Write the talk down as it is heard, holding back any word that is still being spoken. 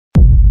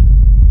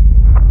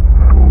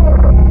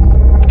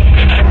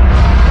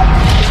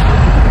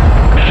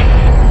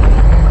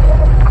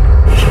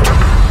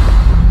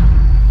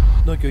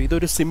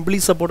ഇതൊരു simply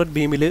supported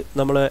ബീമിൽ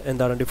നമ്മൾ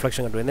എന്താണ്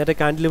ഡിഫ്ലക്ഷൻ കണ്ടു. നേരത്തെ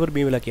കാൻഡിലിവർ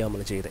ബീമിലൊക്കെയാണ്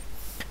നമ്മൾ ചെയ്തത്.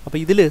 അപ്പോൾ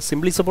ഇതിൽ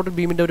സിംപ്ലി സപ്പോർട്ടഡ്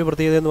ബീമിൻ്റെ ഒരു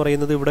പ്രത്യേകത എന്ന്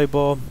പറയുന്നത് ഇവിടെ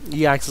ഇപ്പോൾ ഈ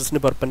ആക്സിസിന്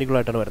പെർപെൻഡിക്കുലർ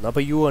ആയിട്ടാണ് വരുന്നത്.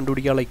 അപ്പോൾ യു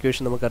കണ്ടുപിടിക്കാനുള്ള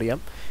ഇക്വേഷൻ നമുക്കറിയാം.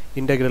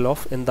 ഇൻ്റഗ്രൽ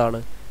ഓഫ് എന്താണ്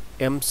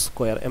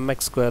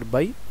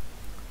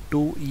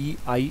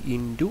mx2/2ei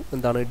ഇൻറ്റു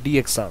എന്താണ്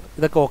dx ആണ്.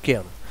 ഇതൊക്കെ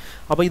ഓക്കെയാണ്.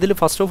 അപ്പോൾ ഇതിൽ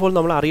ഫസ്റ്റ് ഓഫ് ഓൾ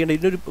നമ്മൾ അറിയേണ്ട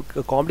ഇതിനൊരു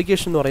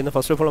കോംപ്ലിക്കേഷൻ എന്ന് പറയുന്നത്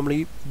ഫസ്റ്റ് ഓഫ് ഓൾ നമ്മൾ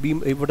ഈ ബീം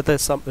ഇവിടുത്തെ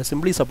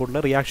സിംപ്ലി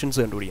സപ്പോർട്ടിൻ്റെ റിയാക്ഷൻസ്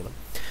കണ്ടുപിടിക്കണം.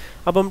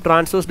 അപ്പം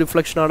ട്രാൻസ്വേഴ്സ്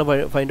ഡിഫ്ലക്ഷനാണ്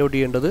ഫൈൻഡ് ഔട്ട്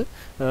ചെയ്യേണ്ടത്.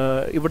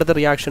 ഇവിടുത്തെ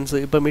റിയാക്ഷൻസ്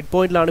ഇപ്പോൾ മിഡ്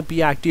പോയിന്റിലാണ് പി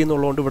ആക്ട്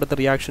ചെയ്യുന്നുള്ളതുകൊണ്ട് ഇവിടുത്തെ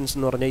റിയാക്ഷൻസ്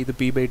എന്ന് പറഞ്ഞാൽ ഇത്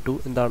p/2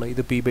 എന്താണ്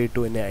ഇത് p/2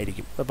 തന്നെ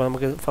ആയിരിക്കും. അപ്പോൾ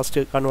നമുക്ക് ഫസ്റ്റ്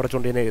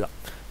കണ്ണുടച്ചുകൊണ്ട് തന്നെ എഴുതാം.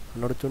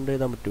 കണ്ണുടച്ചുകൊണ്ട്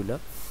എഴുതാൻ പറ്റില്ല.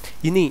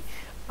 ഇനി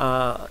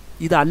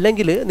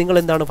ഇതല്ലെങ്കിൽ നിങ്ങൾ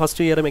എന്താണ്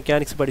ഫസ്റ്റ് ഇയർ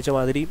മെക്കാനിക്സ് പഠിച്ച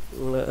മാതിരി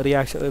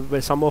reaction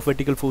some of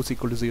vertical force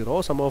equal to 0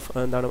 some of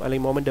എന്താണ്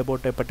അല്ലെങ്കിൽ moment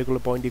about A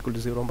particular point equal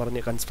to 0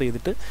 പറഞ്ഞ് കൺസിഡർ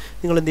ചെയ്തിട്ട്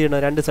നിങ്ങൾ എന്ത് ചെയ്യണം,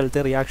 രണ്ട് സ്ഥലത്തെ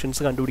റിയാക്ഷൻസ്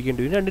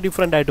കണ്ടുപിടിക്കേണ്ടി വരും. രണ്ട്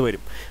ഡിഫറൻ്റ് ആയിട്ട്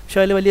വരും. പക്ഷേ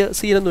അതിൽ വലിയ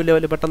സീനൊന്നുമില്ല,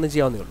 വലിയ പെട്ടെന്ന്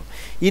ചെയ്യാവുന്നേ ഉള്ളൂ.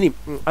 ഇനി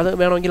അത്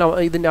വേണമെങ്കിൽ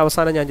ഇതിൻ്റെ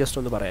അവസാനം ഞാൻ ജസ്റ്റ്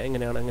ഒന്ന് പറയാം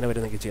എങ്ങനെയാണ് അങ്ങനെ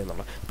വരുന്നതൊക്കെ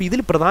ചെയ്യുന്നുള്ളത്. അപ്പോൾ ഇതിൽ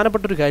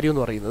പ്രധാനപ്പെട്ട ഒരു കാര്യം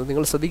എന്ന് പറയുന്നത്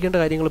നിങ്ങൾ ശ്രദ്ധിക്കേണ്ട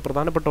കാര്യങ്ങൾ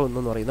പ്രധാനപ്പെട്ട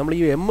ഒന്നെന്ന് പറയുന്നത് നമ്മൾ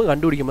ഈ എം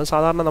കണ്ടുപിടിക്കുമ്പോൾ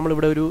സാധാരണ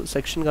നമ്മളിവിടെ ഒരു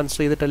സെക്ഷൻ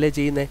കൺസിഡർ ചെയ്തിട്ടല്ലേ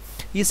ചെയ്യുന്നത്.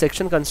 ഈ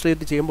സെക്ഷൻ കൺസിഡർ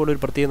ചെയ്തിട്ട് ചെയ്യുമ്പോൾ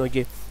ഒരു പ്രത്യേകം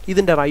നോക്കിയേ,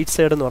 ഇതിൻ്റെ റൈറ്റ്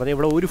സൈഡ് എന്ന് പറഞ്ഞാൽ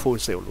ഇവിടെ ഒരു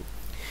ഫോഴ്സേ ഉള്ളൂ.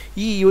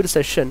 ഈ ഒരു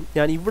സെഷൻ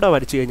ഞാൻ ഇവിടെ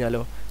വരച്ചു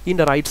കഴിഞ്ഞാലോ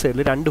ഇതിൻ്റെ റൈറ്റ് സൈഡിൽ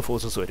രണ്ട്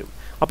ഫോഴ്സസ് വരും.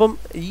 അപ്പം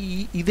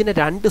ഇതിനെ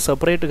രണ്ട്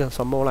സെപ്പറേറ്റ്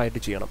സംഭവങ്ങളായിട്ട്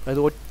ചെയ്യണം.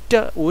 അതായത് ഒറ്റ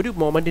ഒരു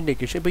മൊമെൻറ്റിൻ്റെ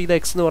ഇക്വേഷൻ ഇപ്പോൾ ഇത്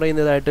എക്സ് എന്ന്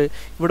പറയുന്നതായിട്ട്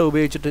ഇവിടെ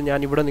ഉപയോഗിച്ചിട്ട് ഞാൻ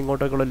ഇവിടെ നിന്ന്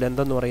ഇങ്ങോട്ടേക്കുള്ള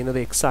ലെന്ത് എന്ന് പറയുന്നത്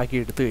എക്സ് ആക്കി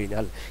എടുത്തു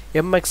കഴിഞ്ഞാൽ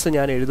mx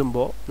ഞാൻ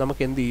എഴുതുമ്പോൾ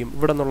നമുക്ക് എന്ത് ചെയ്യും,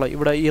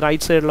 ഇവിടെ ഈ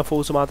റൈറ്റ് സൈഡിലുള്ള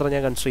ഫോഴ്സ് മാത്രം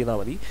ഞാൻ കൺസിഡർ ചെയ്താൽ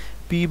മതി.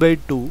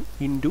 p/2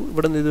 ഇൻറ്റു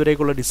ഇവിടെ നിന്ന്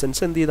ഇതുവരേക്കുള്ള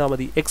ഡിസ്റ്റൻസ് എന്ത് ചെയ്താൽ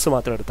മതി, എക്സ്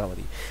മാത്രം എടുത്താൽ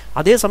മതി.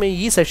 അതേസമയം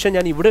ഈ സെഷൻ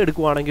ഞാൻ ഇവിടെ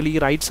എടുക്കുവാണെങ്കിൽ ഈ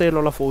റൈറ്റ്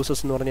സൈഡിലുള്ള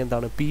ഫോഴ്സസ് എന്ന് പറഞ്ഞാൽ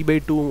എന്താണ്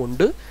p/2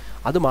 ഉണ്ട്.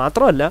 അത്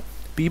മാത്രമല്ല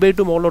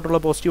p/2 മുകളിലോട്ടുള്ള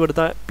പോസിറ്റീവ്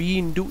എടുത്താൽ p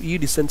ഇൻറ്റു ഈ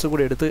ഡിസ്റ്റൻസും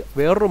കൂടി എടുത്ത്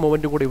വേറൊരു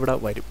മൊമെൻറ്റും കൂടി ഇവിടെ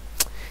വരും.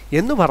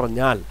 എന്ന്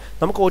പറഞ്ഞാൽ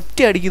നമുക്ക് ഒറ്റ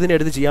അടിക്ക് ഇതിനെ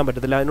എടുത്ത് ചെയ്യാൻ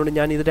പറ്റത്തില്ല. അതിനോട്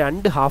ഞാൻ ഇത്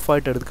രണ്ട്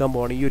ഹാഫായിട്ട് എടുക്കാൻ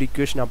പോവാണ്. ഈ ഒരു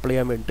ഇക്വേഷൻ അപ്ലൈ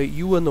ചെയ്യാൻ വേണ്ടിയിട്ട്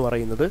യു എന്ന്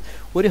പറയുന്നത്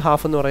ഒരു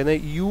ഹാഫ് എന്ന് പറയുന്നത്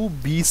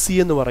UBC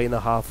എന്ന് പറയുന്ന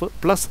ഹാഫ്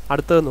പ്ലസ്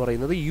അടുത്തതെന്ന്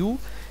പറയുന്നത്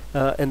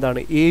എന്താണ്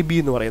AB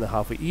എന്ന് പറയുന്ന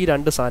ഹാഫ്. ഈ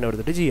രണ്ട് സാധനം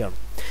എടുത്തിട്ട് ചെയ്യണം.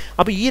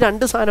 അപ്പോൾ ഈ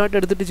രണ്ട് സാധനമായിട്ട്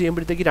എടുത്തിട്ട്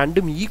ചെയ്യുമ്പോഴത്തേക്ക്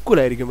രണ്ടും ഈക്വൽ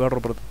ആയിരിക്കും.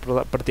 വേറൊരു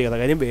പ്രത്യേകത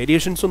കാര്യം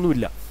വേരിയേഷൻസ്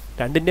ഒന്നുമില്ല.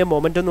 രണ്ടിൻ്റെയും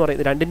മൊമെൻ്റ് എന്ന്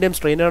പറയുന്നത് രണ്ടിൻ്റെയും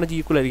സ്ട്രെയിൻ എനർജി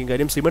ഈക്വൽ ആയിരിക്കും.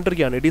 കാര്യം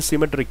സിമെട്രിക്കാണ്, ഇറ്റ് ഈസ്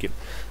സിമെട്രിക്കൽ.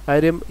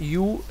 കാര്യം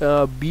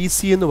UBC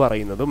എന്ന്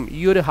പറയുന്നതും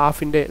ഈ ഒരു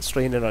ഹാഫിൻ്റെ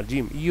സ്ട്രെയിൻ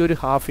എനർജിയും ഈ ഒരു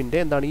ഹാഫിൻ്റെ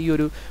എന്താണ് ഈ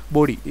ഒരു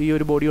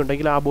ബോഡി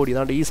ഉണ്ടെങ്കിൽ ആ ബോഡി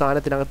അതാണ്ട് ഈ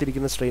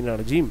സാധനത്തിനകത്തിരിക്കുന്ന സ്ട്രെയിൻ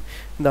എനർജിയും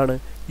എന്താണ്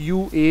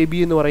UAB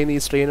എന്ന് പറയുന്ന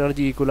ഈ സ്ട്രെയിൻ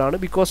എനർജി ഈക്വൽ ആണ്.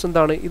 ബിക്കോസ്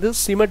എന്താണ് ഇത്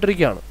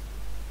സിമെട്രിക്കാണ്.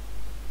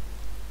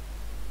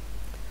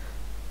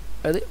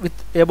 അത്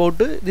വിത്ത്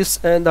എബൌട്ട് ദിസ്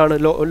എന്താണ്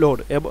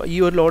ലോഡ് ഈ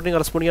ഒരു ലോഡിന്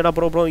കറസ്പോണ്ട് ചെയ്യാൻ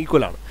അപ്പുറം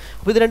ഈക്വൽ ആണ്.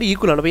 അപ്പോൾ ഇത് രണ്ട്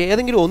ഈക്വൽ ആണ്. അപ്പോൾ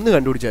ഏതെങ്കിലും ഒന്ന്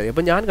കണ്ടുപിടിച്ചാൽ മതി.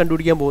 അപ്പോൾ ഞാൻ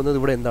കണ്ടുപിടിക്കാൻ പോകുന്നത്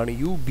ഇവിടെ എന്താണ്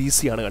UBC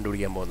ആണ്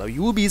കണ്ടുപിടിക്കാൻ പോകുന്നത്.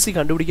 UBC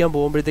കണ്ടുപിടിക്കാൻ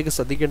പോകുമ്പോഴത്തേക്ക്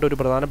ശ്രദ്ധിക്കേണ്ട ഒരു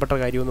പ്രധാനപ്പെട്ട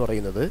കാര്യം എന്ന്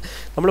പറയുന്നത്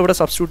നമ്മളിവിടെ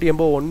സബ്സ്റ്റിറ്റ്യൂട്ട്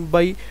ചെയ്യുമ്പോൾ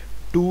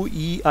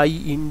 1/2ei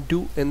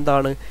ഇൻറ്റു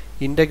എന്താണ്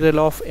ഇൻ്റഗ്രൽ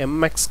ഓഫ്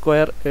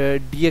mx²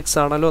 dx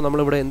ആണല്ലോ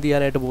നമ്മളിവിടെ എന്ത്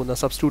ചെയ്യാനായിട്ട് പോകുന്നത്,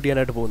 സബ്സ്റ്റിറ്റ്യൂട്ട്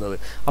ചെയ്യാനായിട്ട് പോകുന്നത്.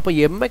 അപ്പോൾ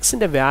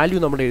mxൻ്റെ വാല്യൂ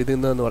നമ്മൾ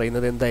എഴുതുന്നതെന്ന്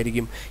പറയുന്നത്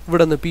എന്തായിരിക്കും,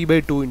 ഇവിടെ നിന്ന്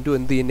p/2 ഇൻറ്റു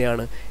എന്ത്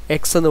തന്നെയാണ്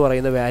എക്സ് എന്ന്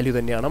പറയുന്ന വാല്യൂ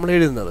തന്നെയാണ് നമ്മൾ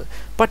എഴുതുന്നത്.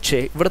 പക്ഷേ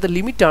ഇവിടുത്തെ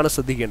ലിമിറ്റാണ്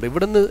ശ്രദ്ധിക്കേണ്ടത്.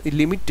 ഇവിടെ നിന്ന്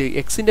ലിമിറ്റ്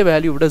എക്സിൻ്റെ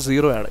വാല്യൂ ഇവിടെ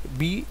 0 ആണ്.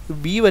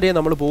 ബി വരെ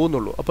നമ്മൾ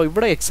പോകുന്നുള്ളൂ. അപ്പോൾ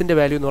ഇവിടെ എക്സിൻ്റെ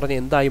വാല്യൂ എന്ന് പറഞ്ഞാൽ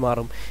എന്തായി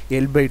മാറും,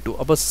 L/2.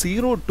 അപ്പോൾ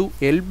 0 to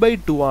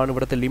L/2 ആണ്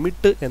ഇവിടുത്തെ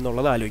ലിമിറ്റ്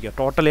എന്നുള്ളത് ആലോചിക്കുക.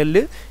 ടോട്ടൽ L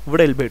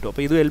ഇവിടെ L/2.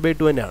 അപ്പോൾ ഇത്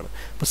L/2 തന്നെയാണ്.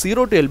 അപ്പോൾ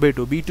 0 to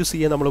L/2 B to C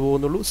നമ്മൾ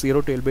പോകുന്നുള്ളൂ. 0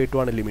 to L/2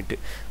 ആണ് ലിമിറ്റ്.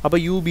 അപ്പോൾ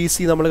UBC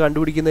നമ്മൾ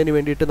കണ്ടുപിടിക്കുന്നതിന്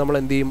വേണ്ടിയിട്ട് നമ്മൾ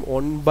എന്ത് ചെയ്യും,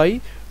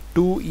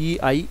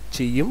 1/2ei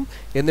ചെയ്യും.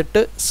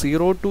 എന്നിട്ട്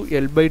 0 to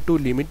L/2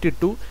 ലിമിറ്റ്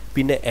ഇട്ടു.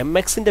 പിന്നെ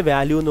mxൻ്റെ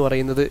വാല്യൂ എന്ന്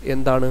പറയുന്നത്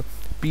എന്താണ്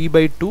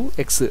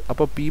p/2x.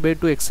 അപ്പോൾ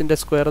p/2xൻ്റെ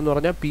സ്ക്വയർ എന്ന്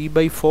പറഞ്ഞാൽ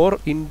p/4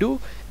 ഇൻറ്റു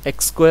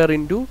x²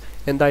 ഇൻറ്റു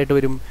എന്തായിട്ട്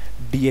വരും,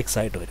 dx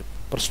ആയിട്ട് വരും.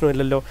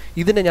 പ്രശ്നമില്ലല്ലോ.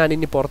 ഇതിനെ ഞാൻ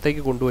ഇനി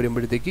പുറത്തേക്ക്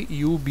കൊണ്ടുവരുമ്പോഴത്തേക്ക്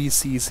UBC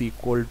is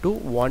equal to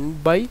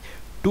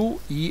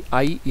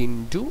 1/2ei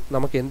into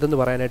നമുക്ക് എന്തെന്ന്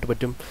പറയാനായിട്ട്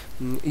പറ്റും,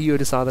 ഈ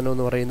ഒരു സാധനം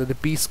എന്ന് പറയുന്നത്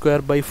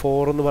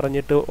p²/4 എന്ന്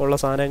പറഞ്ഞിട്ട് ഉള്ള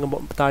സാധനം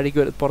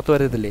താഴേക്ക് പുറത്ത്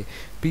വരത്തില്ലേ,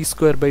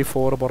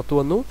 p²/4 പുറത്ത്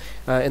വന്നു.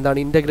 എന്താണ്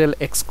ഇൻ്റഗ്രൽ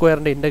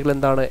x²ൻ്റെ ഇൻ്റഗ്രൽ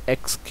എന്താണ്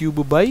x³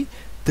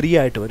 3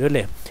 ആയിട്ട് വരും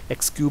അല്ലേ,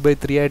 x³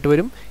 3 ആയിട്ട്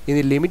വരും.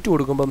 ഇനി ലിമിറ്റ്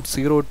കൊടുക്കുമ്പം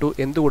 0 to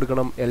എന്ത്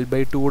കൊടുക്കണം,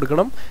 L/2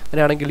 കൊടുക്കണം.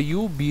 അങ്ങനെയാണെങ്കിൽ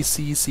UBC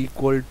is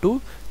equal to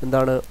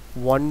എന്താണ്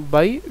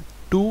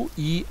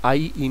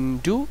 1/2ei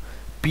into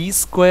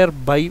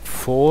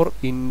p²/4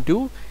 into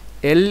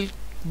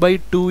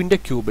L/2ൻ്റെ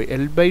cube,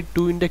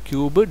 L/2ൻ്റെ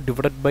cube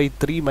divided by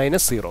 3 -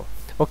 0.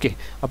 Okay.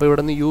 അപ്പോൾ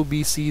ഇവിടെ നിന്ന്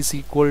UBC is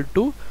equal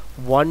to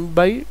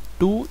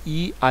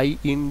 1/2ei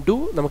into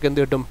നമുക്ക് എന്ത്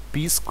കിട്ടും,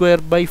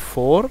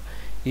 p²/4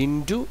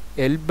 into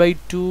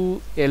L/2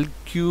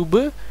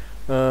 L³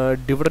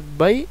 divided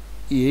by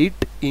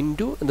 8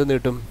 into എന്തെന്ന്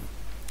കിട്ടും,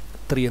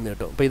 3 എന്ന്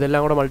കിട്ടും. അപ്പോൾ ഇതെല്ലാം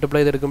കൂടെ multiply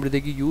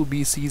ചെയ്തെടുക്കുമ്പോഴത്തേക്ക്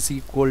UBC is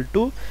equal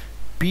to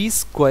p²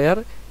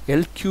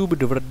 L³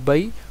 divided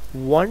by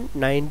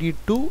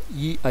 192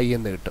 EI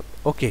എന്ന് കിട്ടും.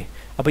 ഓക്കെ,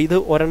 അപ്പോൾ ഇത്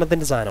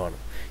ഒരെണ്ണത്തിൻ്റെ സാധനമാണ്.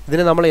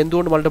 ഇതിനെ നമ്മൾ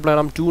എന്തുകൊണ്ട് മൾട്ടിപ്ലൈ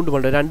ചെയ്യണം? 2 കൊണ്ട്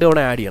മൾട്ടിപ്ലൈ, 2 തവണ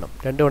ആഡ്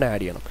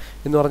ചെയ്യണം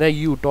എന്ന് പറഞ്ഞാൽ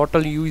U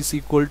total U is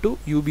equal to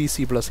UBC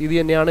plus ഇത്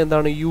തന്നെയാണ്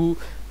എന്താണ് യു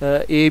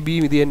എ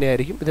ബിയും ഇത് തന്നെ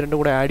ആയിരിക്കും. ഇത് രണ്ടും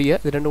കൂടെ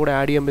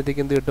ആഡ്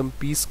ചെയ്യുമ്പോഴത്തേക്ക് എന്ത് കിട്ടും?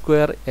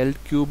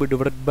 P²L³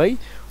 divided by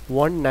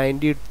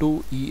 192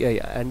 EI.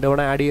 2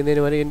 തവണ ആഡ്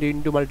ചെയ്യുന്നതിന് വരെ എൻ്റെ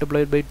ഇൻറ്റു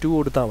മൾട്ടിപ്ലൈഡ് ബൈ 2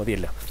 കൊടുത്താൽ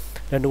മതിയല്ല.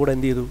 രണ്ടും കൂടെ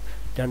എന്ത് ചെയ്തു?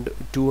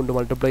 2 കൊണ്ട്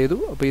മൾട്ടിപ്ലൈ ചെയ്തു.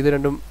 അപ്പോൾ ഇത്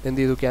രണ്ടും എന്ത്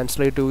ചെയ്തു?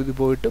 ക്യാൻസലേറ്റ് ചെയ്ത്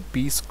പോയിട്ട്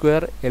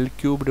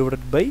P²L³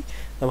 ഡിവൈഡഡ് ബൈ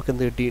നമുക്ക്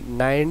എന്ത് കിട്ടി?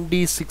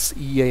 96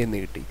 EI എന്ന്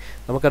കിട്ടി.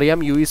 നമുക്കറിയാം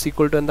യു ഈസ്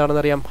ഈക്വൽ ടു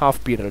എന്താണെന്ന് അറിയാം?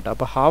 Half P delta.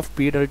 അപ്പോൾ half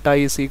P delta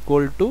is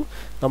equal to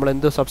നമ്മൾ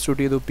എന്ത്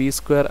സബ്സ്റ്റിറ്റ്യൂട്ട്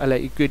ചെയ്തു?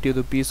 ഇക്വേറ്റ്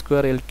ചെയ്തു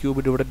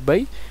P²L³ ഡിവൈഡഡ് ബൈ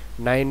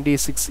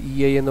 96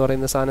 EI എന്ന്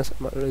പറയുന്ന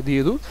സാധനം ഇത്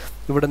ചെയ്തു.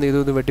 ഇവിടെ നിന്ന്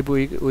ഇത്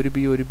വെട്ടിപ്പോയി ഒരു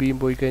ബിയും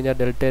പോയി കഴിഞ്ഞാൽ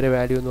ഡെൽറ്റയുടെ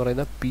വാല്യൂ എന്ന്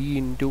പറയുന്നത്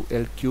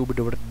P×L³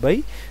 ഡിവൈഡഡ് ബൈ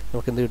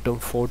നമുക്ക് എന്ത് കിട്ടും?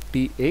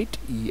 48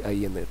 EI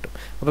എന്ന് കിട്ടും.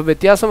 അപ്പോൾ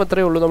വ്യത്യാസം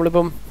എത്രയേ ഉള്ളൂ.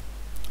 നമ്മളിപ്പം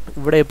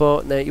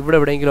ഇവിടെ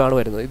എവിടെയെങ്കിലും ആണ്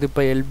വരുന്നത്.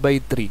 ഇതിപ്പോൾ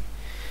L/3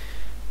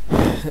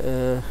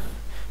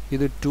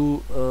 ഇത്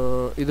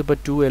ഇതിപ്പോൾ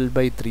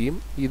 2L/3യും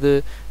ഇത്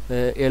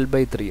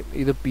L/3യും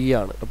ഇത് P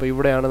ആണ്. അപ്പോൾ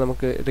ഇവിടെയാണ്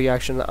നമുക്ക്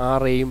റിയാക്ഷൻ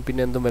RAയും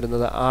പിന്നെ എന്തും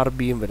വരുന്നത്?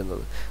 RBയും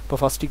വരുന്നത്. അപ്പോൾ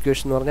ഫസ്റ്റ്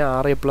ഇക്വേഷൻ എന്ന് പറഞ്ഞാൽ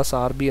RA +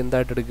 RB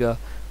എന്തായിട്ട് എടുക്കുക?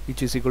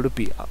 Which is equal to P.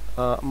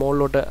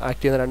 മുകളിലോട്ട് ആക്ട്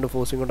ചെയ്യുന്ന രണ്ട്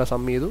ഫോഴ്സും കൊണ്ട്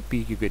സം ചെയ്തു,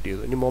 Pക്ക് ഇക്വേറ്റ്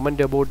ചെയ്തു. ഇനി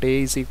moment about A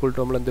is equal to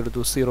നമ്മൾ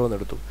എന്തെടുത്തു? 0 എന്ന്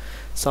എടുത്തു.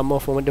 Some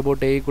of moment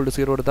about A equal to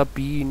 0 എടുത്താൽ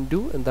P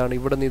ഇൻറ്റു എന്താണ്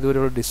ഇവിടെ നിന്ന്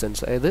ഇതുവരെയുള്ള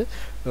ഡിസ്റ്റൻസ്, അതായത്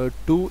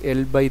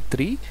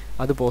 2L/3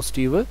 അത്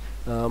പോസിറ്റീവ്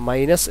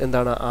മൈനസ്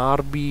എന്താണ്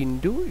RB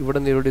ഇൻറ്റു ഇവിടെ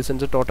നിന്ന് ഒരു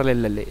ഡിസ്റ്റൻസ് ടോട്ടൽ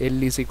L അല്ലേ? L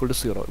is equal to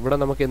 0. ഇവിടെ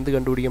നമുക്ക് എന്ത്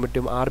കണ്ടുപിടിക്കാൻ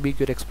പറ്റും?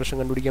 RBക്ക് ഒരു എക്സ്പ്രഷൻ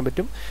കണ്ടുപിടിക്കാൻ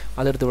പറ്റും.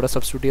 അതെടുത്ത് ഇവിടെ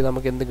സബ്സ്റ്റിറ്റ്യൂട്ട് ചെയ്ത്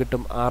നമുക്ക് എന്ത്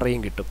കിട്ടും?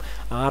 RAയും കിട്ടും.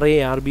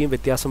 RAയും RBയും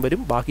വ്യത്യാസം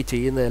വരും, ബാക്കി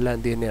ചെയ്യുന്നതെല്ലാം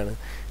എന്ത് തന്നെയാണ്?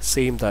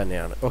 സെയിം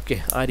തന്നെയാണ്. ഓക്കെ,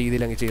 ആ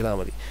രീതിയിൽ അങ്ങ് ചെയ്താൽ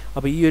മതി.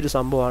 അപ്പോൾ ഈ ഒരു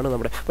സംഭവമാണ്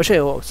നമ്മുടെ. പക്ഷേ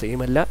സെയിം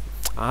അല്ല,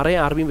 RA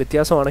RBയും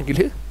വ്യത്യാസമാണെങ്കിൽ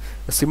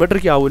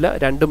സിമെട്രിക് ആവില്ല.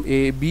 രണ്ടും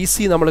BC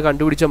നമ്മൾ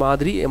കണ്ടുപിടിച്ച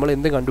മാതിരി നമ്മൾ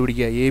എന്ത്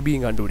കണ്ടുപിടിക്കുക?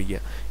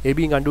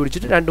 AB-യും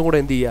കണ്ടുപിടിച്ചിട്ട് രണ്ടും കൂടെ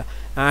എന്ത് ചെയ്യുക?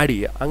 ആഡ്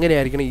ചെയ്യുക.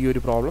 അങ്ങനെയായിരിക്കണം ഈ ഒരു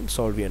പ്രോബ്ലം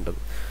സോൾവ് ചെയ്യേണ്ടത്.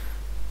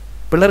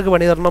 പിള്ളേർക്ക്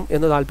പണി തരണം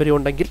എന്ന്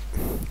താല്പര്യമുണ്ടെങ്കിൽ,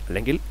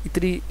 അല്ലെങ്കിൽ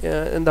ഇത്തിരി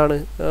എന്താണ്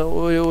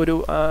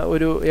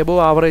ഒരു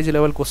എബോവ് ആവറേജ്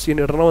ലെവൽ ക്വസ്റ്റ്യൻ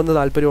ഇടണമെന്ന്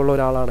താല്പര്യമുള്ള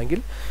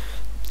ഒരാളാണെങ്കിൽ,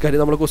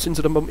 കാര്യം നമ്മൾ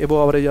ക്വസ്റ്റ്യൻസ് ഇടുമ്പം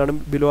എബോവ് ആവറേജ് ആണ്,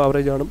 ബിലോ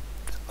ആവറേജ് ആണ്,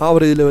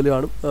 ആവറേജ് ലെവൽ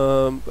കാണും,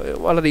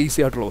 വളരെ ഈസി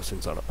ആയിട്ടുള്ള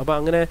ക്വസ്റ്റ്യൻസ് ആണ്. അപ്പോൾ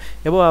അങ്ങനെ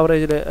എബോവ്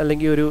ആവറേജിൽ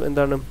അല്ലെങ്കിൽ ഒരു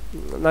എന്താണ്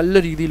നല്ല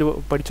രീതിയിൽ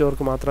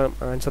പഠിച്ചവർക്ക് മാത്രം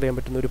ആൻസർ ചെയ്യാൻ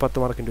പറ്റുന്ന ഒരു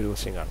 10 മാർക്കിൻ്റെ ഒരു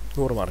ക്വസ്റ്റ്യൻ കാണും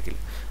 100 മാർക്കിൽ.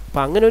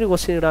 അപ്പോൾ അങ്ങനെ ഒരു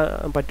ക്വസ്റ്റ്യൻ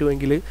ഇടാൻ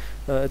പറ്റുമെങ്കിൽ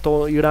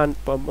ഇടാൻ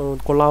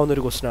കൊള്ളാവുന്ന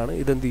ഒരു ക്വസ്റ്റ്യനാണ്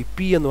ഇതെന്ത്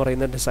P എന്ന്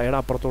പറയുന്നതിൻ്റെ സൈഡ്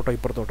അപ്പുറത്തോട്ടോ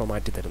ഇപ്പുറത്തോട്ടോ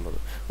മാറ്റി തരുന്നത്.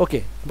 ഓക്കെ,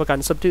 അപ്പോൾ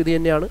കൺസെപ്റ്റ് ഇത്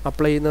തന്നെയാണ്,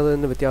 അപ്ലൈ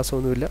ചെയ്യുന്നതിന്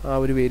വ്യത്യാസമൊന്നുമില്ല. ആ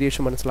ഒരു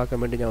വേരിയേഷൻ മനസ്സിലാക്കാൻ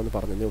വേണ്ടി ഞാൻ ഒന്ന്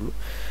പറഞ്ഞതേ ഉള്ളൂ.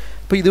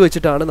 അപ്പോൾ ഇത്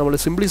വെച്ചിട്ടാണ് നമ്മൾ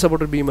സിംപ്ലി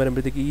സപ്പോർട്ടഡ് ബീം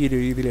വരുമ്പോഴത്തേക്ക് ഈ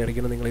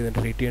രീതിയിലായിരിക്കണം നിങ്ങൾ ഇതിനെ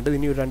ട്രീറ്റ് ചെയ്യേണ്ടത്.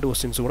 ഇനി ഒരു 2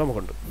 ക്വസ്റ്റ്യൻസ് കൂടെ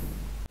നമുക്കുണ്ട്.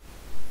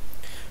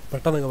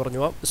 പെട്ടെന്ന് പറഞ്ഞു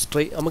പോവാം.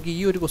 നമുക്ക് ഈ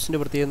ഒരു ക്വസ്റ്റിൻ്റെ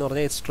പ്രത്യേകത എന്ന്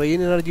പറഞ്ഞാൽ സ്ട്രെയിൻ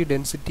എനർജി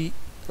ഡെൻസിറ്റി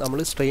നമ്മൾ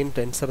സ്ട്രെയിൻ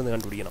ടെൻസർ എന്ന്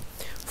കണ്ടുപിടിക്കണം.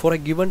 Four A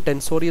given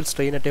ടെൻസോറിയൽ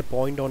strain at A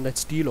point on A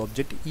steel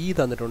object E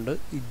തന്നിട്ടുണ്ട്,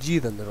 G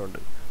തന്നിട്ടുണ്ട്,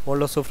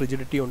 മോഡുലസ് ഓഫ്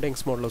റിജിഡിറ്റി ഉണ്ട്,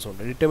 യങ്സ് മോഡുലസ്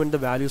ഉണ്ട്. Determine the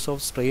values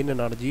of strain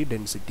energy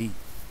density.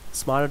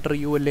 Small letter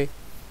U അല്ലേ?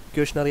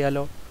 Equation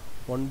അറിയാലോ,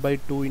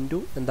 1/2 into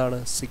എന്താണ്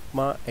sigma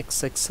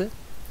XX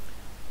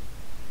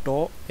to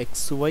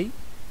XY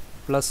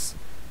plus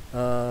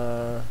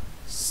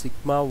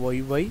sigma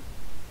YY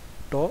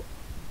to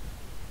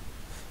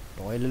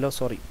അല്ലല്ലോ,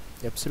 sorry,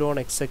 epsilon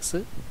XX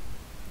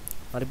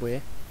മാറിപ്പോയേ,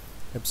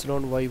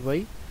 epsilon YY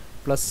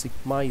plus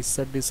sigma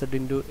ZZ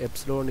into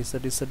epsilon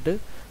ZZ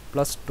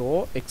plus tau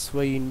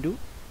XY into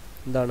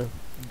എന്താണ്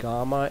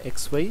gamma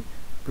XY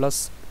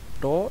plus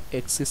tau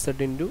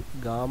XZ into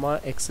gamma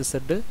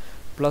XZ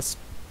plus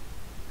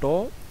tau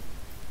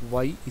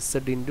YZ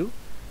into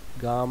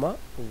gamma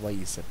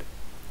YZ.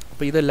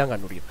 അപ്പോൾ ഇതെല്ലാം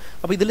കണ്ടുപിടിക്കും.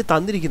 അപ്പോൾ ഇതിൽ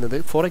തന്നിരിക്കുന്നത്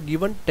four A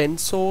given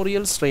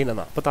ടെൻസോറിയൽ strain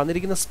എന്നാണ്. അപ്പോൾ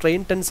തന്നിരിക്കുന്ന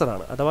സ്ട്രെയിൻ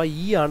ടെൻസറാണ്, അഥവാ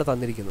E ആണ്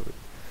തന്നിരിക്കുന്നത്.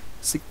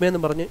 സിഗ്മ എന്ന്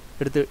പറഞ്ഞ്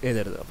എടുത്ത്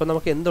എഴുതരുത്. അപ്പോൾ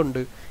നമുക്ക് എന്തുണ്ട്?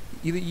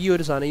 ഇത് ഈ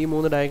ഒരു സാധനം, ഈ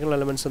 3 ഡയഗണൽ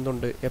എലമെൻറ്റ്സ്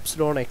എന്തുണ്ട്?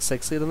 എപ്സിലോൺ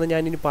XX ഇതൊന്നും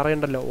ഞാനിനി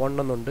പറയണ്ടല്ലോ, 1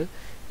 എന്നുണ്ട്.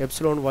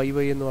 എപ്സിലോൺ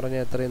YY എന്ന്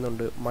പറഞ്ഞാൽ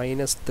എത്രയെന്നുണ്ട്?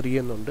 -3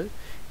 എന്നുണ്ട്.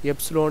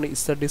 എപ്സിലോൺ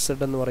ZZ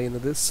എന്ന്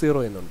പറയുന്നത്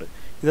 0 എന്നുണ്ട്.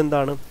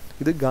 ഇതെന്താണ്?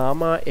 ഇത്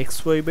ഗാമ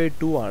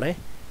XY/2 ആണേ.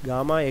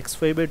 ഗാമ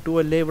XY/2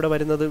 അല്ലേ ഇവിടെ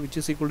വരുന്നത്, വിച്ച്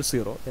ഈസ് ഈക്വൽ ടു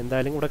 0.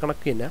 എന്തായാലും ഇവിടെ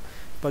കണക്ക് തന്നെ.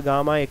 അപ്പോൾ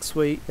ഗാമ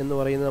XY എന്ന്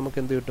പറയുന്നത് നമുക്ക്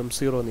എന്ത് കിട്ടും?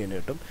 0 എന്ന് തന്നെ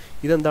കിട്ടും.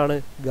 ഇതെന്താണ്?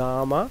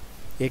 ഗാമ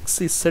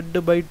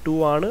XZ/2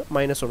 ആണ്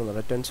 -1 എന്നുള്ളത്.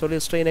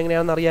 ടെൻസോറിയൽ സ്ട്രെയിൻ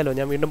എങ്ങനെയാണെന്ന് അറിയാലോ,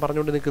 ഞാൻ വീണ്ടും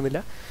പറഞ്ഞുകൊണ്ട് നിൽക്കുന്നില്ല.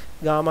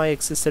 Gamma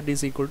XZ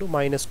is equal to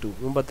 -2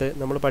 മുമ്പത്തെ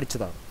നമ്മൾ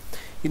പഠിച്ചതാണ്.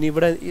 ഇനി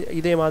ഇവിടെ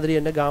ഇതേമാതിരി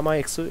തന്നെ gamma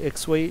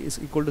XY is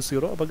equal to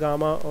 0. അപ്പോൾ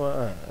ഗാമ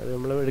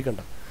നമ്മൾ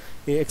എടുക്കണ്ട,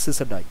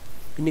 XZ ആയി.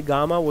 ഇനി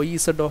ഗാമ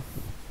YZ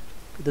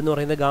ഇതെന്ന്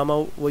പറയുന്നത് ഗാമ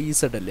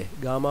YZ അല്ലേ?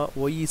 Gamma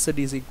YZ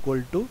is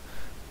equal to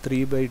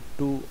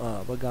 3/2.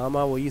 അപ്പോൾ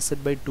ഗാമ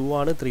YZ/2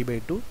 ആണ്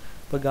 3/2.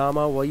 അപ്പോൾ ഗാമ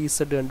YZ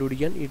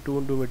കണ്ടുപിടിക്കാൻ ഈ 2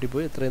 കൊണ്ട്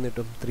വെട്ടിപ്പോയി എത്രയെന്ന്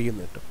കിട്ടും? 3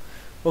 എന്ന് കിട്ടും.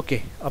 ഓക്കെ,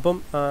 അപ്പം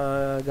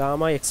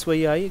ഗാമ XY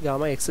ആയി,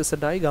 ഗാമ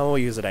XZ ആയി, ഗാമ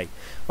YZ ആയി.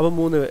 അപ്പോൾ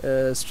 3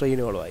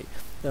 സ്ട്രെയിനുകളുമായി.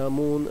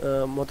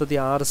 മൊത്തത്തിൽ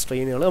 6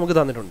 സ്ട്രെയിനുകൾ നമുക്ക്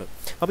തന്നിട്ടുണ്ട്.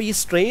 അപ്പോൾ ഈ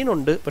സ്ട്രെയിൻ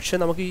ഉണ്ട്, പക്ഷേ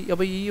നമുക്ക്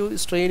അപ്പോൾ ഈ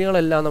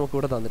സ്ട്രെയിനുകളെല്ലാം നമുക്ക്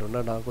ഇവിടെ തന്നിട്ടുണ്ട്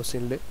കേട്ടോ.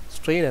 ക്വസ്റ്റ്യനിൽ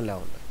സ്ട്രെയിൻ എല്ലാം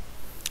ഉണ്ട്.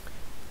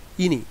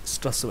 ഇനി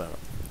സ്ട്രെസ് വേണം.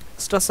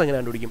 സ്ട്രെസ് എങ്ങനെ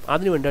കണ്ടുപിടിക്കും?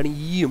 അതിന് വേണ്ടിയാണ്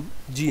ഇയും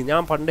ജിയും.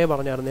 ഞാൻ പണ്ടേ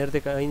പറഞ്ഞായിരുന്നു, നേരത്തെ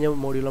കഴിഞ്ഞ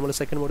മോഡ്യൂൾ നമ്മൾ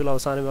സെക്കൻഡ് മോഡ്യൂൾ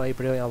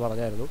അവസാനമായപ്പോഴേ ഞാൻ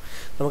പറഞ്ഞായിരുന്നു,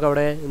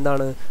 നമുക്കവിടെ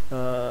എന്താണ്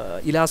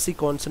ഇലാസ്റ്റിക്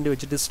കോൺസ്റ്റൻറ്റ്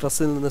വെച്ചിട്ട്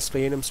സ്ട്രെസ്സിൽ നിന്ന്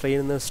സ്ട്രെയിനും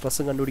സ്ട്രെയിനിൽ നിന്ന്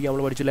സ്ട്രെസ്സും കണ്ടുപിടിക്കാൻ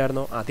നമ്മൾ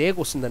പഠിച്ചില്ലായിരുന്നോ? അതേ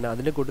ക്വസ്റ്റ്യൻ തന്നെ,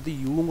 അതിൻ്റെ കൂട്ടത്തിൽ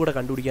യുവും കൂടെ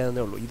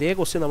കണ്ടുപിടിക്കാനേ ഉള്ളൂ. ഇതേ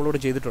ക്വസ്റ്റ്യൻ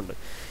നമ്മളിവിടെ ചെയ്തിട്ടുണ്ട്.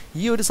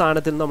 ഈ ഒരു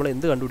സാധനത്തിൽ നമ്മൾ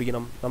എന്ത്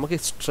കണ്ടുപിടിക്കണം? നമുക്ക്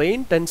സ്ട്രെയിൻ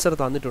ടെൻസർ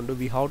തന്നിട്ടുണ്ട്,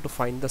 we have to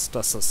find the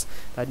stresses.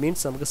 That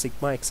means നമുക്ക്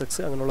സിഗ്മ എക്സ്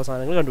എക്സ് അങ്ങനെയുള്ള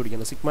സാധനങ്ങൾ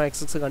കണ്ടുപിടിക്കണം. സിഗ്മ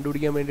എക്സ് എക്സ്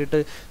കണ്ടുപിടിക്കാൻ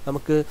വേണ്ടിയിട്ട്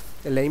നമുക്ക്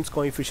ലൈംസ്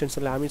കോയിഫിഷ്യൻസ്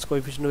ലാമിൻസ്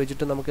കോയിഫിഷ്യൻറ്റ്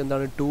വെച്ചിട്ട് നമുക്ക്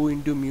എന്താണ് 2 ×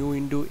 mu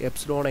 ×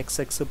 epsilon X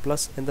X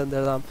plus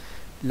എന്തെഴുതാം,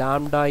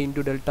 lambda ×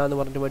 delta എന്ന്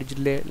പറഞ്ഞിട്ട്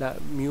പഠിച്ചിട്ടില്ലേ?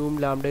 മ്യൂവും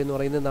ലാംഡ എന്ന്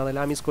പറയുന്നത് എന്താണ്?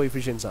 ലാമിസ്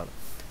കോയിഫിഷ്യൻസ് ആണ്.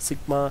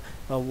 സിഗ്മ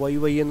വൈ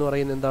വൈ എന്ന്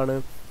പറയുന്നത് എന്താണ്?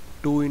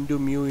 2 ×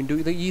 mu ×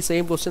 ഇത് ഈ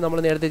സെയിം ക്വസ്റ്റ്യൻ നമ്മൾ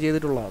നേരത്തെ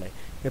ചെയ്തിട്ടുള്ളതാണ്.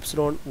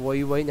 എപ്സിലോൺ വൈ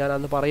വൈ ഞാൻ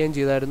അന്ന് പറയുകയും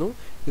ചെയ്തായിരുന്നു,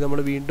 ഇത് നമ്മൾ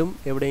വീണ്ടും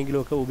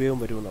എവിടെയെങ്കിലുമൊക്കെ ഉപയോഗം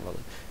വരുമെന്നുള്ളത്.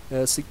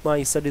 Sigma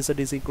Z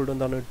Z is equal to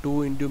എന്താണ്? 2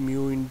 ×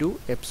 mu ×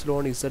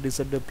 epsilon Z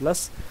Z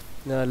plus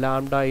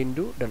lambda ×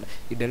 delta.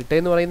 ഈ ഡെൽറ്റ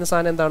എന്ന് പറയുന്ന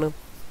സാധനം എന്താണ്?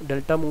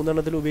 ഡെൽറ്റ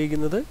 3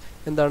 ഉപയോഗിക്കുന്നത്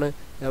എന്താണ്?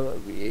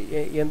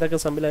 എന്തൊക്കെ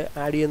സമ്മിൽ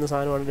ആഡ് ചെയ്യുന്ന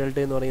സാധനമാണ് ഡെൽറ്റ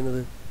എന്ന്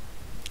പറയുന്നത്?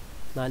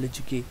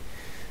 നാലോചിക്ക്.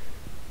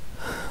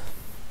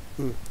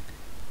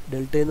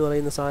 ഡെൽറ്റ എന്ന്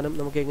പറയുന്ന സാധനം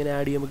നമുക്ക് എങ്ങനെ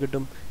ആഡ് ചെയ്യുമ്പോൾ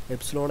കിട്ടും?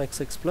 Epsilon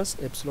X X plus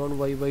epsilon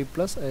Y Y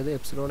plus, അതായത്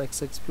epsilon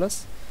X X plus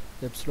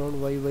epsilon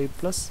Y Y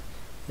plus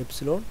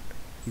epsilon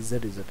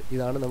Z Z.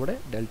 ഇതാണ് നമ്മുടെ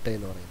ഡെൽറ്റ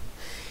എന്ന് പറയുന്നത്.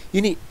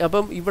 ഇനി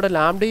അപ്പം ഇവിടെ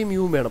ലാംഡയും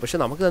യുവും വേണം, പക്ഷേ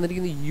നമുക്ക്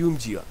തന്നിരിക്കുന്നത് യുവും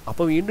ജിയും.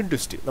 അപ്പോൾ വീണ്ടും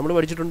ട്വിസ്റ്റ്. നമ്മൾ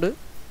പഠിച്ചിട്ടുണ്ട്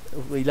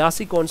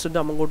ഇലാസ്റ്റിക് കോൺസ്റ്റൻറ്റ്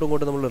അങ്ങോട്ടും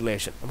ഇങ്ങോട്ടും നമ്മൾ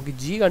റിലേഷൻ. നമുക്ക്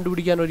ജി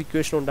കണ്ടുപിടിക്കാൻ ഒരു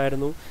ഇക്വേഷൻ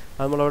ഉണ്ടായിരുന്നു,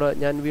 അത് നമ്മളവിടെ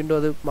ഞാൻ വീണ്ടും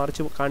അത്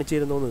മറിച്ച് കാണിച്ചു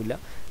തരുന്നൊന്നുമില്ല.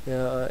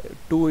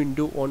 2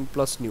 × 1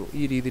 + ന്യൂ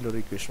ഈ രീതിയിലൊരു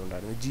ഇക്വേഷൻ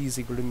ഉണ്ടായിരുന്നു. G is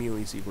equal to mu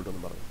is equal to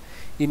എന്ന് പറഞ്ഞു.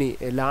 ഇനി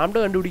ലാംഡ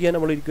കണ്ടുപിടിക്കാൻ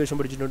നമ്മൾ ഇക്വേഷൻ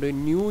പഠിച്ചിട്ടുണ്ട്,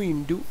 ന്യൂ ×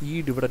 ഇ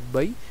ഡിവൈഡഡ്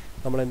ബൈ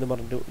നമ്മൾ എന്ത്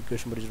പറഞ്ഞിട്ട്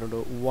ഇക്വേഷൻ പഠിച്ചിട്ടുണ്ട്?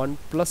 1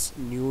 +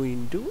 ന്യൂ ×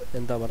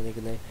 എന്താ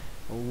പറഞ്ഞിരിക്കുന്നത്?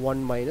 1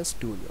 -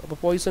 2 ന്യൂ. അപ്പോൾ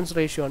പോയിസൺസ്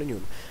റേഷ്യോ ആണ് ന്യൂ.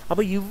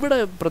 അപ്പോൾ ഇവിടെ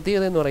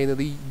പ്രത്യേകത എന്ന്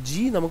പറയുന്നത് ഈ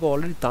ജി നമുക്ക്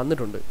ഓൾറെഡി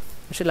തന്നിട്ടുണ്ട്,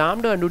 പക്ഷേ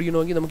ലാംഡ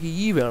കണ്ടുപിടിക്കണമെങ്കിൽ നമുക്ക്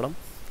ഇ വേണം.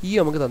 ഇ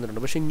നമുക്ക്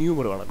തന്നിട്ടുണ്ട്, പക്ഷേ ന്യൂ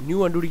കൂടെ വേണം. ന്യൂ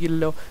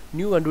കണ്ടുപിടിക്കില്ലല്ലോ.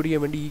 ന്യൂ കണ്ടുപിടിക്കാൻ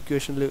വേണ്ടി ഈ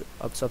ഇക്വേഷനിൽ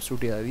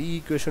സബ്സ്റ്റിറ്റ്യൂട്ട് ചെയ്താൽ ഈ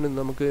ഇക്വേഷനിൽ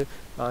നമുക്ക്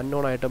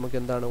അൺനോൺ ആയിട്ട് നമുക്ക്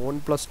എന്താണ് 1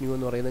 + ന്യൂ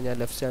എന്ന് പറയുന്നത് ഞാൻ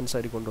ലെഫ്റ്റ് ഹാൻഡ്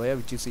സൈഡിൽ കൊണ്ടുപോയാൽ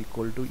which is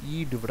equal to E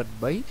divided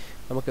by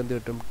നമുക്ക് എന്ത്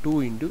കിട്ടും? 2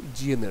 ×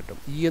 ജി എന്ന് കിട്ടും.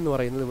 ഇ എന്ന്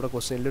പറയുന്നത് ഇവിടെ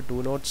ക്വസ്റ്റ്യനിൽ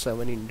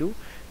 207 ×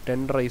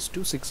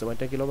 10⁻⁶.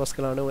 മറ്റേ കിലോ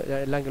പാസ്കലാണ്,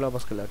 എല്ലാം കിലോ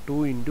പാസ്കലാണ്. 2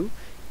 ×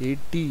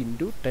 80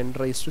 ×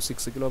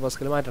 10⁻⁶ കിലോ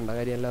പാസ്കൽ മാറ്റേണ്ട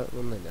കാര്യമല്ല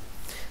ഒന്നുമില്ല.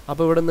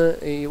 അപ്പോൾ ഇവിടെ നിന്ന്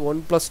ഈ 1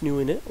 +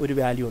 ന്യൂവിന് ഒരു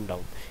വാല്യൂ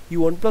ഉണ്ടാവും. ഈ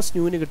 1 +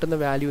 ന്യൂവിന് കിട്ടുന്ന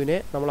വാല്യൂവിനെ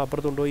നമ്മൾ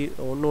അപ്പുറത്ത് കൊണ്ടുപോയി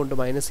 1 കൊണ്ട്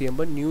മൈനസ്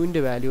ചെയ്യുമ്പോൾ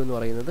ന്യൂവിൻ്റെ വാല്യൂ എന്ന്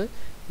പറയുന്നത്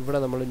ഇവിടെ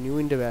നമ്മൾ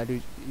ന്യൂവിൻ്റെ വാല്യൂ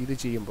ഇത്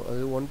ചെയ്യുമ്പോൾ,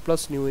 അത് 1 +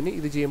 ന്യൂവിന്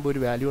ഇത് ചെയ്യുമ്പോൾ ഒരു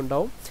വാല്യൂ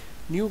ഉണ്ടാവും.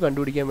 ന്യൂ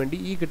കണ്ടുപിടിക്കാൻ വേണ്ടി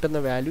ഈ കിട്ടുന്ന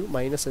വാല്യൂ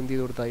മൈനസ് എന്ത്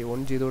ചെയ്ത് കൊടുത്താൽ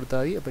 1 ചെയ്ത്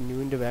കൊടുത്താൽ മതി. അപ്പോൾ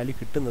ന്യൂവിൻ്റെ വാല്യൂ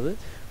കിട്ടുന്നത്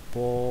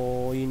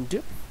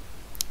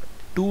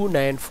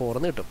 0.294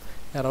 എന്ന് കിട്ടും.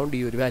 അറൗണ്ട്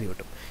ഈ ഒരു വാല്യൂ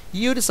കിട്ടും.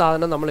 ഈ ഒരു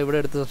സാധനം നമ്മൾ ഇവിടെ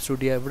എടുത്ത്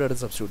സബ്സ്റ്റിറ്റ്യൂട്ട് ചെയ്യുക, ഇവിടെ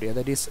എടുത്ത് സബ്സ്റ്റിറ്റ്യൂട്ട് ചെയ്യുക.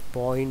 That is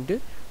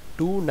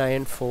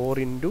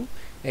 0.294 ×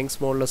 Young's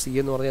modulus E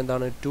എന്ന് പറഞ്ഞാൽ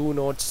എന്താണ്?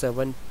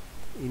 207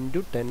 ×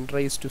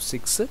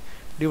 10⁻⁶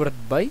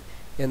 ഡിവൈഡഡ് ബൈ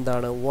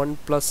എന്താണ്? 1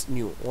 +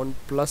 ന്യൂ. 1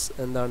 +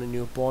 എന്താണ്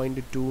ന്യൂ?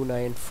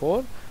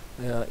 0.294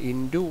 ×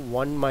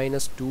 1 -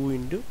 2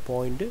 ×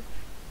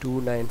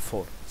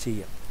 0.294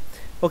 ചെയ്യാം.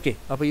 ഓക്കെ,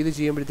 അപ്പോൾ ഇത്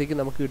ചെയ്യുമ്പോഴത്തേക്ക്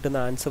നമുക്ക് കിട്ടുന്ന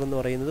ആൻസർ എന്ന്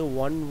പറയുന്നത്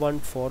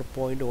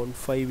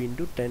 114.15 ×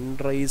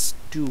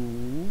 10⁻⁴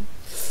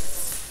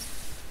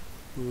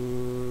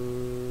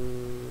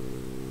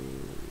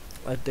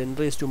 അത്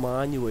 10⁻⁴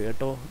 മാഞ്ഞു പോയി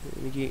കേട്ടോ.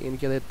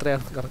 എനിക്കത്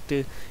എത്രയാണ് കറക്റ്റ്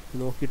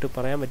നോക്കിയിട്ട്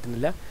പറയാൻ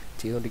പറ്റുന്നില്ല,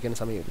 ചെയ്തുകൊണ്ടിരിക്കാൻ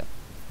സമയമില്ല.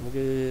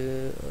 നമുക്ക്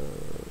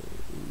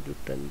 ×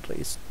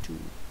 10⁻⁶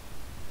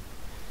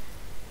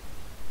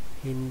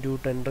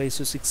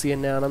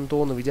 തന്നെയാണെന്ന്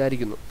തോന്നുന്നു,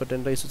 വിചാരിക്കുന്നു. ഇപ്പോൾ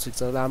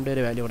 10⁻⁶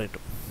 ലാംഡയുടെ വാല്യൂ അവിടെ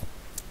കിട്ടും.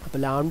 അപ്പോൾ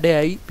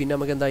ലാംഡയായി, പിന്നെ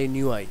നമുക്ക് എന്തായി?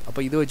 ന്യൂ ആയി.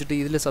 അപ്പോൾ ഇത് വെച്ചിട്ട്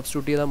ഇതിൽ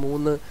സബ്സ്റ്റിറ്റ്യൂട്ട് ചെയ്താൽ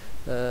 3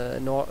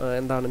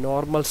 എന്താണ്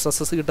നോർമൽ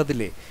സ്ട്രെസ്സസ്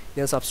കിട്ടത്തില്ലേ?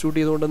 ഞാൻ സബ്സ്റ്റിറ്റ്യൂട്ട്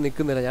ചെയ്തുകൊണ്ട്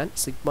നിൽക്കുന്നില്ല, ഞാൻ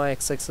സിഗ്മ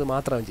എക്സ് എക്സ്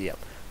മാത്രം ചെയ്യാം.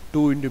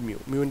 2 × മ്യൂ.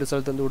 മ്യൂവിൻ്റെ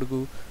സ്ഥലത്ത് എന്ത് കൊടുക്കൂ?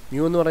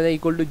 മ്യൂ എന്ന് പറഞ്ഞാൽ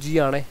ഈക്വൽ ടു ജി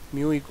ആണേ.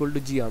 മ്യൂ ഈക്വൽ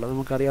ടു ജി ആണ്,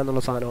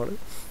 നമുക്കറിയാവുന്ന സാധനമാണ്.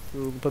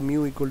 ഇപ്പോൾ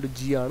മ്യൂ ഈക്വൽ ടു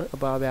ജി ആണ്.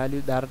 അപ്പോൾ ആ വാല്യൂ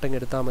ഡയറക്റ്റ് അങ്ങ്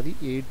എടുത്താൽ മതി.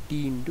 80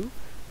 ×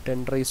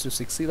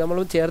 10⁻⁶. ഇത് നമ്മൾ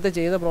ചേർത്ത്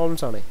ചെയ്ത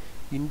പ്രോബ്ലംസ് ആണ്.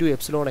 ×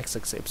 Epsilon X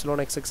X. Epsilon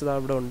X X ഇതാ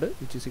ഇവിടെ ഉണ്ട്,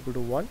 which is equal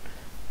to 1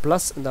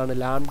 plus എന്താണ്?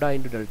 Lambda ×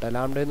 delta.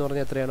 ലാംഡ എന്ന്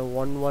പറഞ്ഞാൽ എത്രയാണ്?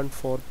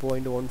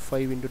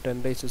 114.15 ×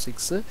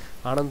 10⁻⁶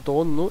 ആണെന്ന്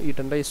തോന്നുന്നു. ഈ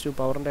 10⁻⁴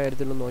 പവറിൻ്റെ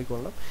കാര്യത്തിലൊന്നും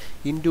നോക്കിക്കൊള്ളണം.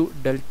 ×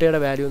 ഡെൽറ്റയുടെ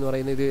വാല്യൂ എന്ന്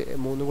പറയുന്നത് ഇത്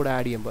 3 കൂടെ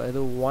ആഡ് ചെയ്യുമ്പോൾ,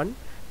 അതായത് 1 -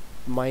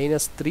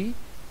 3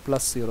 +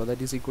 0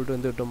 ദാറ്റ് ഈസ് ഈക്വൽ ടു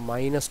എന്ത് കിട്ടും?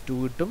 -2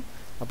 കിട്ടും.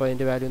 അപ്പോൾ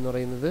അതിൻ്റെ വാല്യൂ എന്ന്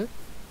പറയുന്നത്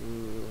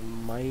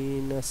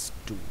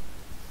 -2.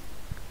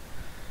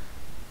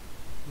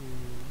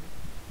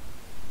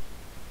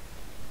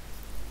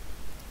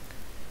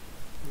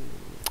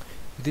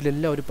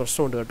 ഇതിലെല്ലാം ഒരു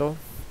പ്രശ്നമുണ്ട് കേട്ടോ.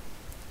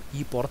 ഈ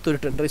പുറത്തൊരു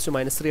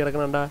 10⁻³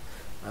 കിടക്കണണ്ട.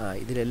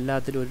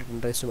 ഇതിലെല്ലാത്തിലും ഒരു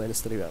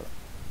 10⁻³ വേണം.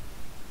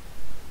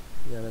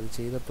 ഞാനത്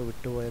ചെയ്തപ്പോൾ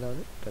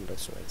വിട്ടുപോയതാണ്.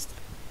 10⁻³ ×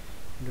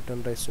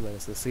 10⁻³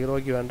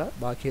 0ക്ക് വേണ്ട,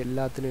 ബാക്കി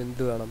എല്ലാത്തിനും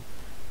എന്ത് വേണം?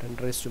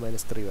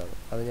 10⁻³ വേണം.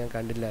 അത് ഞാൻ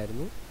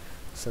കണ്ടില്ലായിരുന്നു,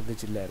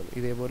 ശ്രദ്ധിച്ചില്ലായിരുന്നു.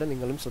 ഇതേപോലെ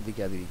നിങ്ങളും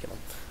ശ്രദ്ധിക്കാതിരിക്കണം,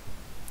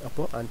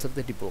 അപ്പോൾ ആൻസർ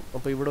തെറ്റിപ്പോവും.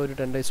 അപ്പോൾ ഇവിടെ ഒരു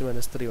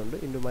 10⁻³ ഉണ്ട്.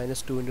 ×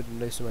 -2 ×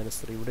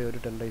 10⁻³ ഇവിടെ ഒരു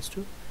 10⁻³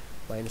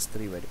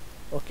 -3 വരും.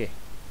 ഓക്കെ,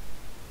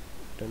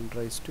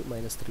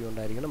 10⁻³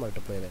 കൊണ്ടായിരിക്കണം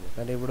മൾട്ടിപ്ലൈ ചെയ്തത്.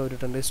 കാരണം ഇവിടെ ഒരു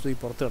 10⁻³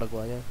 പുറത്ത്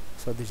കിടക്കുക, ഞാൻ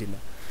ശ്രദ്ധിച്ചില്ല.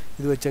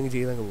 ഇത് വെച്ചങ്ങ്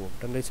ചെയ്തങ്ങ് പോകും.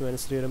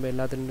 10⁻³ വരുമ്പോൾ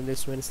എല്ലാത്തിനും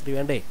 10⁻³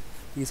 വേണ്ടേ?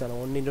 ഈ സാധനം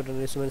 1 ×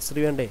 10⁻³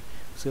 വേണ്ടേ?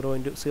 0 ×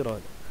 0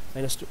 -1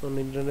 ×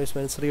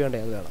 10⁻³ വേണ്ടേ?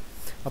 അത് വേണം.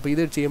 അപ്പോൾ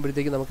ഇത്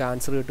ചെയ്യുമ്പോഴത്തേക്ക് നമുക്ക്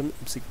ആൻസർ കിട്ടും.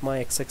 സിഗ്മ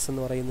XX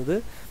എന്ന് പറയുന്നത്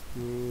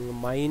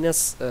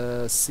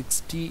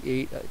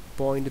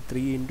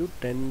 -68.3 ×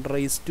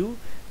 10⁻³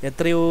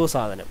 എത്രയോ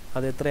സാധനം.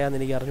 അത് എത്രയാണെന്ന്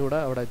എനിക്ക് അറിഞ്ഞുകൂടാ,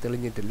 അവിടെ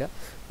തെളിഞ്ഞിട്ടില്ല.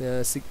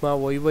 സിഗ്മ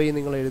YY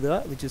നിങ്ങൾ എഴുതുക,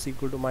 വിച്ച് ഈസ്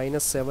ഈക്വൽ ടു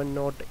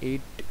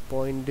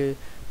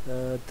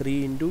 -708.3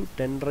 ×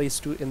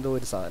 10⁻² എന്തോ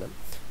ഒരു സാധനം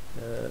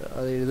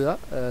അത് എഴുതുക.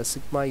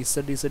 സിഗ്മ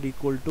ZZ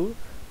ഈക്വൽ ടു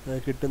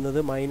കിട്ടുന്നത്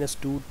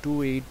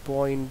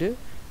 -228.3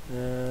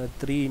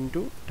 ×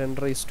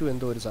 10⁻²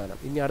 എന്തോ ഒരു സാധനം.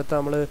 ഇനി അടുത്ത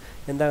നമ്മൾ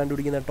എന്താ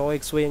കണ്ടുപിടിക്കുന്നത്? ടോ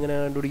XY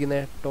എങ്ങനെയാണ്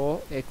കണ്ടുപിടിക്കുന്നത്? ടോ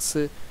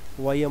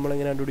XY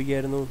നമ്മളെങ്ങനെ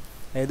കണ്ടുപിടിക്കുമായിരുന്നു?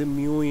 അതായത്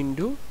മ്യൂ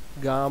ഇൻറ്റു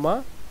ഗാമ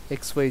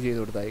XY ചെയ്ത്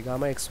കൊടുത്താൽ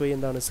ഗാമ XY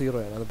എന്താണ്? 0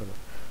 ആണ്. അത്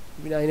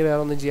പിന്നെ അതിന് വേറെ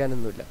ഒന്നും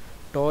ചെയ്യാനൊന്നുമില്ല.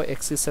 ടോ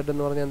XZ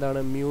എന്ന് പറഞ്ഞാൽ എന്താണ്?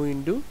 Mu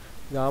into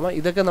gamma.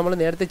 ഇതൊക്കെ നമ്മൾ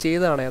നേരത്തെ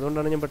ചെയ്തതാണ്,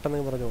 അതുകൊണ്ടാണ് ഞാൻ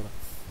പെട്ടെന്ന് പറഞ്ഞോളാം.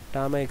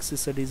 Gamma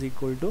XZ is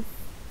equal to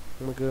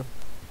നമുക്ക്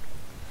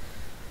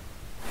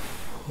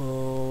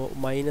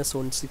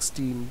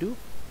 -160 ×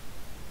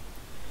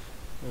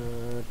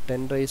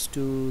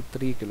 10⁻³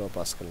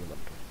 kPa എന്ന്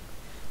പറഞ്ഞു.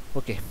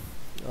 ഓക്കെ,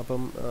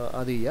 അപ്പം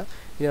അത് ചെയ്യുക.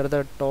 ഇനി അടുത്ത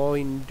ടോ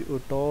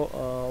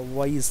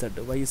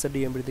YZ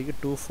ചെയ്യുമ്പോഴത്തേക്ക്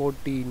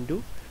 240 ×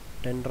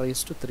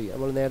 10⁻³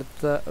 നമ്മൾ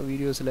നേരത്തെ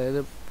വീഡിയോസിൽ,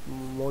 അതായത്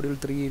മോഡ്യൂൾ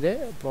 3-ലെ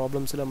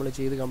പ്രോബ്ലംസിൽ നമ്മൾ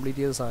ചെയ്ത്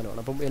കംപ്ലീറ്റ് ചെയ്ത സാധനമാണ്.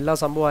 അപ്പം എല്ലാ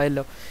സംഭവം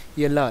ആയല്ലോ, ഈ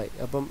എല്ലാം ആയി.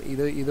 അപ്പം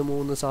ഇത്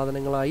 3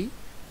 സാധനങ്ങളായി,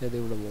 അതായത്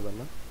ഇവിടെ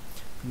 3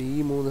 പിന്നെ ഈ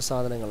 3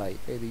 സാധനങ്ങളായി,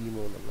 അതായത് ഈ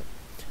 3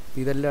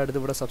 ഇതെല്ലാം എടുത്ത്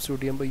ഇവിടെ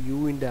സബ്സ്റ്റിറ്റ്യൂട്ട് ചെയ്യുമ്പോൾ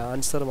യുവിൻ്റെ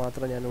ആൻസർ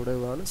മാത്രം ഞാൻ ഇവിടെ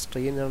ഇതാണ്.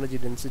 Strain energy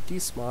density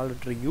small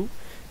letter U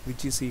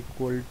which is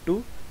equal to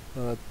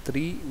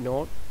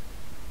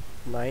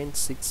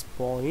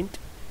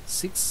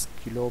 396.6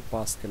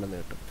 kPa എന്ന്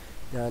കിട്ടും.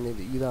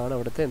 ഇതാണ്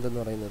അവിടുത്തെ എന്തെന്ന്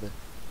പറയുന്നത്,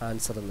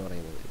 ആൻസർ എന്ന്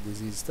പറയുന്നത്.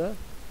 This is the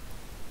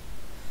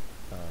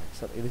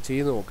answer. ഇത്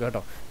ചെയ്ത് നോക്കുക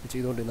കേട്ടോ. ഇത്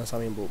ചെയ്തുകൊണ്ടിരുന്ന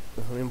സമയം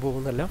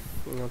പോകുന്നല്ല,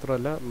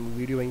 മാത്രമല്ല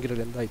വീഡിയോ ഭയങ്കര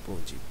ലെന്തായി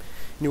പോവുകയും ചെയ്യും.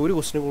 ഇനി ഒരു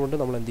ക്വസ്റ്റിനും കൊണ്ട്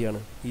നമ്മൾ എന്ത് ചെയ്യാണ്,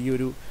 ഈ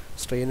ഒരു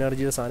സ്ട്രെയിൻ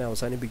എനർജിയുടെ സാധനം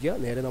അവസാനിപ്പിക്കുക.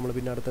 നേരെ നമ്മൾ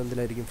പിന്നെ അടുത്ത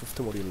എന്തിലായിരിക്കും, 5th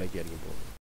മോഡ്യൂളിലേക്കായിരിക്കും പോകുന്നത്.